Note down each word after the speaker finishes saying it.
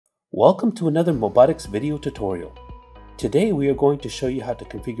Welcome to another MOBOTIX video tutorial. Today we are going to show you how to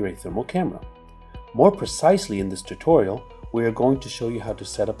configure a thermal camera. More precisely in this tutorial, we are going to show you how to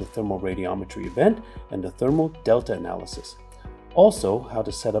set up the thermal radiometry event and the thermal delta analysis. Also, how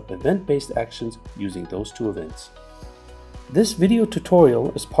to set up event-based actions using those two events. This video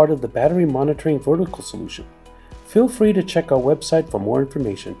tutorial is part of the battery monitoring vertical solution. Feel free to check our website for more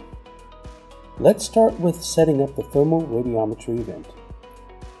information. Let's start with setting up the thermal radiometry event.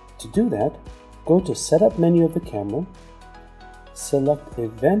 To do that, go to Setup menu of the camera, select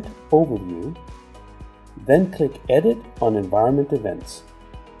Event Overview, then click Edit on Environment Events.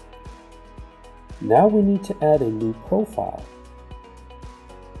 Now we need to add a new profile.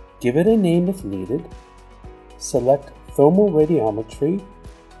 Give it a name if needed, select Thermal Radiometry,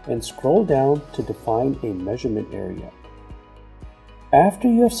 and scroll down to define a measurement area. After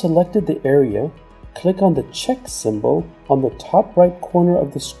you have selected the area, click on the check symbol on the top right corner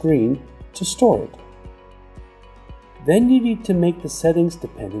of the screen to store it. Then you need to make the settings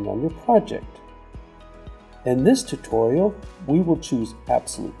depending on your project. In this tutorial, we will choose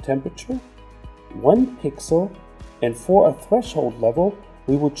absolute temperature, 1 pixel, and for a threshold level,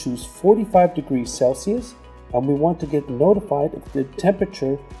 we will choose 45 degrees Celsius, and we want to get notified if the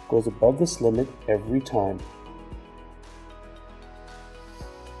temperature goes above this limit every time.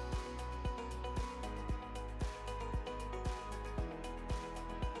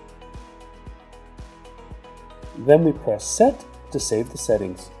 Then we press Set to save the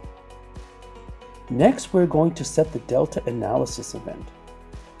settings. Next, we're going to set the Delta Analysis event.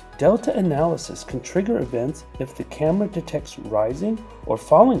 Delta Analysis can trigger events if the camera detects rising or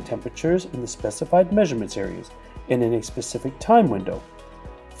falling temperatures in the specified measurements areas and in a specific time window.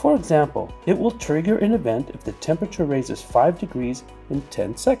 For example, it will trigger an event if the temperature raises 5 degrees in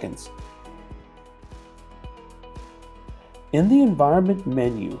 10 seconds. In the Environment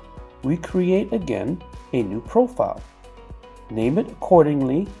menu, we create again a new profile. Name it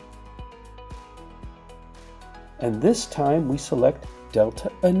accordingly, and this time we select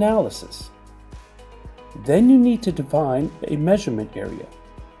Delta Analysis. Then you need to define a measurement area.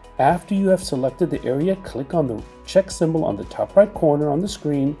 After you have selected the area, click on the check symbol on the top right corner on the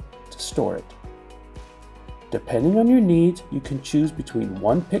screen to store it. Depending on your needs, you can choose between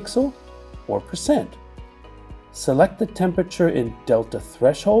 1 pixel or percent. Select the temperature in Delta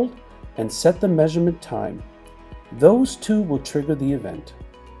Threshold and set the measurement time. Those two will trigger the event.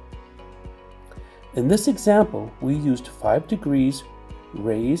 In this example, we used 5 degrees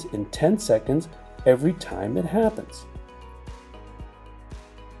raise in 10 seconds every time it happens.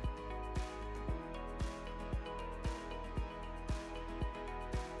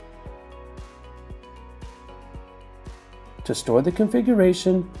 To store the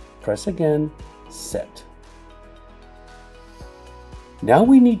configuration, press again, Set. Now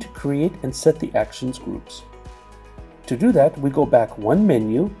we need to create and set the actions groups. To do that, we go back one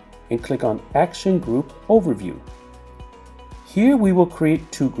menu and click on Action Group Overview. Here we will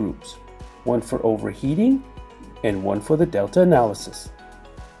create two groups, one for overheating and one for the delta analysis.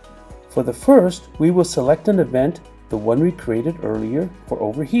 For the first, we will select an event, the one we created earlier for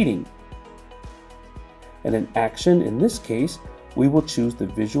overheating. And an action, in this case, we will choose the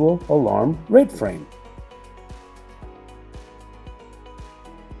visual alarm red frame.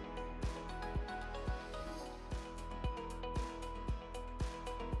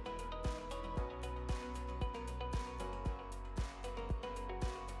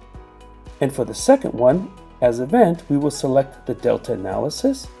 And for the second one, as event, we will select the delta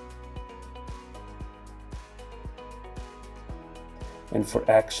analysis. And for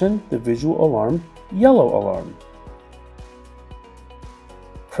action, the visual alarm, yellow alarm.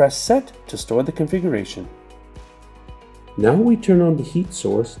 Press Set to store the configuration. Now we turn on the heat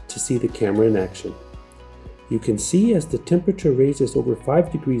source to see the camera in action. You can see as the temperature raises over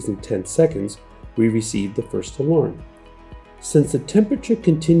 5 degrees in 10 seconds, we receive the first alarm. Since the temperature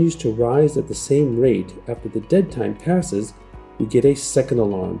continues to rise at the same rate after the dead time passes, we get a second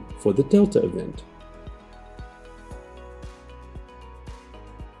alarm for the delta event.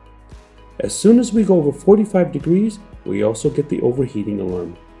 As soon as we go over 45 degrees, we also get the overheating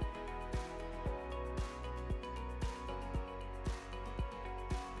alarm.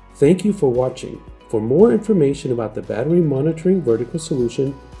 Thank you for watching. For more information about the battery monitoring vertical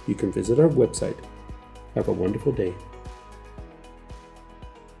solution, you can visit our website. Have a wonderful day.